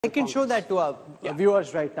I can show that to our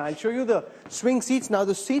viewers right now. I'll show you the swing seats. Now,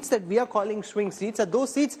 the seats that we are calling swing seats are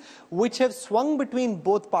those seats which have swung between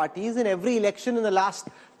both parties in every election in the last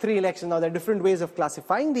 3 elections. Now, there are different ways of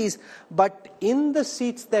classifying these, but in the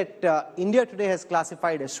seats that India today has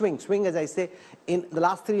classified as swing, as I say, in the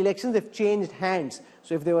last 3 elections, they've changed hands.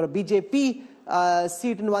 So if they were a BJP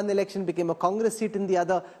seat in one election, became a Congress seat in the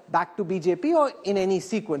other, back to BJP, or in any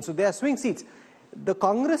sequence. So they are swing seats. The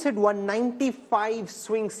Congress had won 95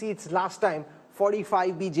 swing seats last time,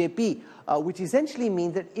 45 BJP, which essentially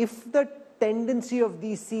means that if the tendency of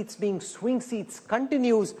these seats being swing seats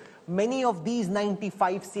continues, many of these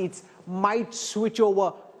 95 seats might switch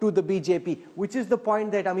over to the BJP, which is the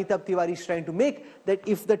point that Amitabh Tiwari is trying to make, that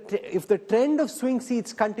if the trend of swing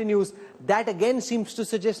seats continues, that again seems to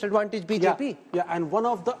suggest advantage BJP. Yeah, and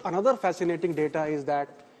another fascinating data is that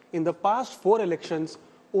in the past 4 elections,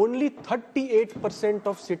 only 38%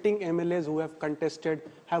 of sitting MLAs who have contested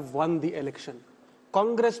have won the election.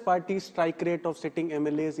 Congress party's strike rate of sitting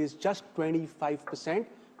MLAs is just 25%,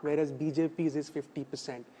 whereas BJP's is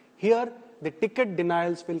 50%. Here, the ticket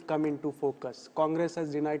denials will come into focus. Congress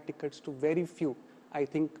has denied tickets to very few, I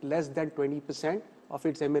think less than 20% of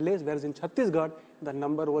its MLAs, whereas in Chhattisgarh, the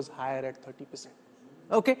number was higher at 30%.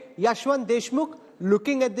 Okay, Yashwant Deshmukh,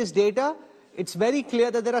 looking at this data, it's very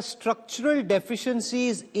clear that there are structural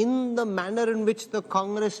deficiencies in the manner in which the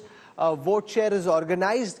Congress vote share is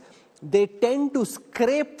organized. They tend to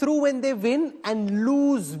scrape through when they win and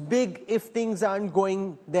lose big if things aren't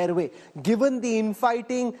going their way. Given the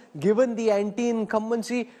infighting, given the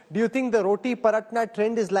anti-incumbency, do you think the Roti Paratna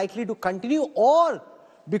trend is likely to continue? Or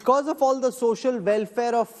because of all the social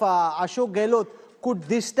welfare of Ashok Gehlot, could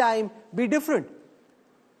this time be different?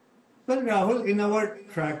 Well, Rahul, in our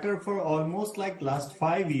tracker for almost like last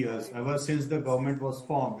 5 years, ever since the government was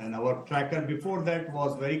formed, and our tracker before that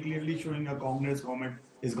was very clearly showing a Congress government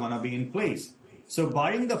is going to be in place. So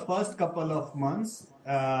barring the first couple of months,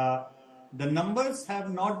 the numbers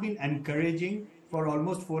have not been encouraging for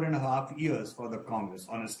almost 4.5 years for the Congress,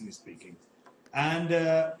 honestly speaking. And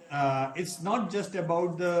it's not just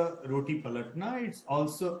about the Roti Palatna, it's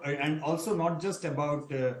also not just about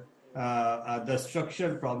the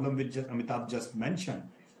structural problem which Amitabh just mentioned.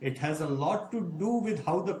 It has a lot to do with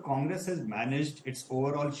how the Congress has managed its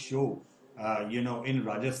overall show, in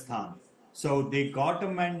Rajasthan. So they got a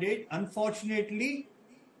mandate. Unfortunately,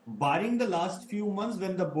 barring the last few months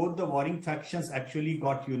when both the warring factions actually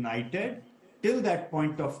got united, till that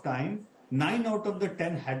point of time, 9 out of the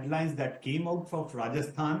 10 headlines that came out from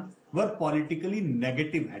Rajasthan were politically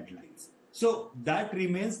negative headlines. So that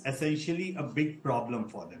remains essentially a big problem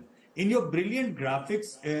for them. In your brilliant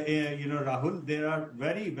graphics, Rahul, there are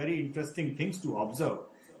very, very interesting things to observe.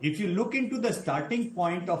 If you look into the starting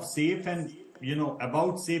point of safe and,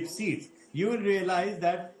 about safe seats, you will realize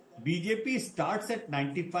that BJP starts at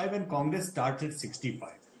 95 and Congress starts at 65.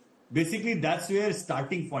 Basically, that's where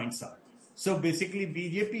starting points are. So basically,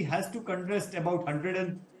 BJP has to contest about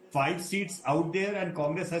 105 seats out there and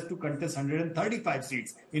Congress has to contest 135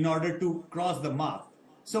 seats in order to cross the mark.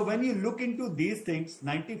 So when you look into these things,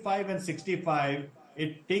 95 and 65,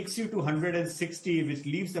 it takes you to 160, which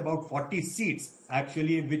leaves about 40 seats,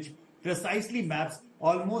 actually, which precisely maps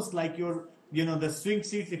almost like your, the swing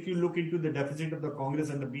seats. If you look into the deficit of the Congress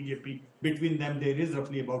and the BJP, between them, there is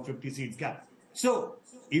roughly about 50 seats gap. So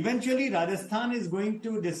eventually, Rajasthan is going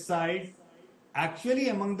to decide, actually,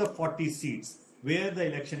 among the 40 seats, where the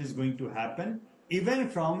election is going to happen, even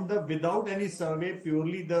from without any survey,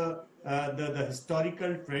 purely the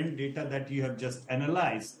historical trend data that you have just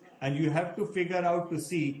analyzed, and you have to figure out to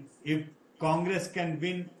see if Congress can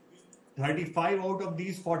win 35 out of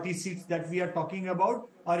these 40 seats that we are talking about,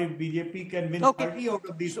 or if BJP can win 30 out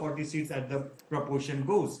of these 40 seats as the proportion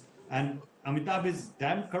goes. And Amitabh is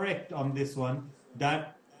damn correct on this one,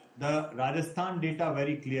 that the Rajasthan data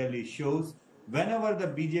very clearly shows whenever the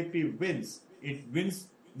BJP wins, it wins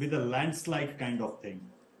with a landslide kind of thing.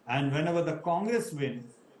 And whenever the Congress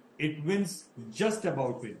wins, it wins just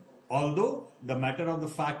about win. Although the matter of the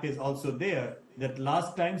fact is also there that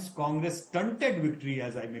last time's Congress stunted victory,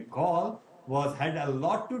 as I may call, had a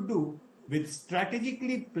lot to do with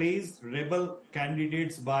strategically placed rebel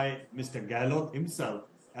candidates by Mr. Gehlot himself.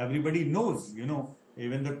 Everybody knows,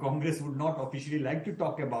 even the Congress would not officially like to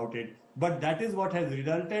talk about it, but that is what has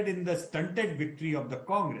resulted in the stunted victory of the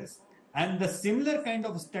Congress. And the similar kind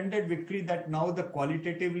of stunted victory that now the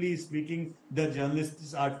qualitatively speaking, the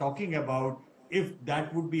journalists are talking about, if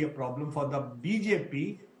that would be a problem for the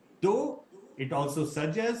BJP, though it also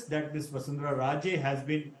suggests that Ms. Vasundhara Raje has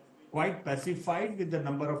been quite pacified with the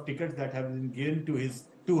number of tickets that have been given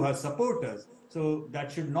to her supporters. So that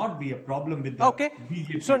should not be a problem with the Okay.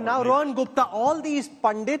 BJP. So now, or Rohan Gupta, all these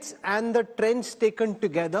pundits and the trends taken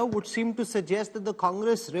together would seem to suggest that the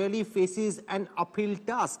Congress really faces an uphill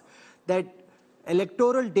task. That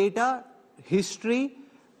electoral data, history,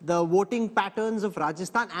 the voting patterns of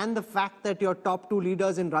Rajasthan, and the fact that your top two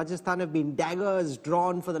leaders in Rajasthan have been daggers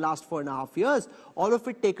drawn for the last 4.5 years, all of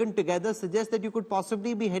it taken together suggests that you could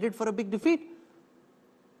possibly be headed for a big defeat.